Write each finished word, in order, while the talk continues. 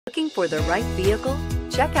Looking for the right vehicle?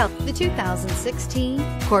 Check out the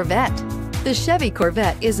 2016 Corvette. The Chevy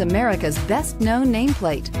Corvette is America's best-known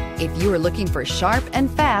nameplate. If you are looking for sharp and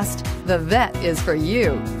fast, the Vette is for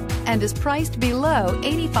you, and is priced below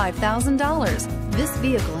 $85,000. This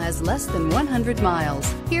vehicle has less than 100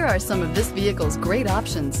 miles. Here are some of this vehicle's great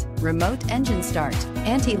options: remote engine start,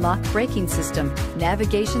 anti-lock braking system,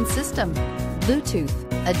 navigation system, Bluetooth,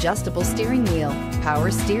 adjustable steering wheel,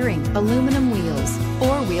 power steering, aluminum wheels,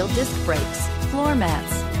 four-wheel disc brakes, floor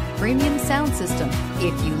mats, premium sound system.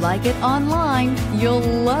 If you like it online, you'll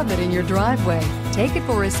love it in your driveway. Take it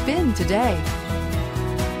for a spin today.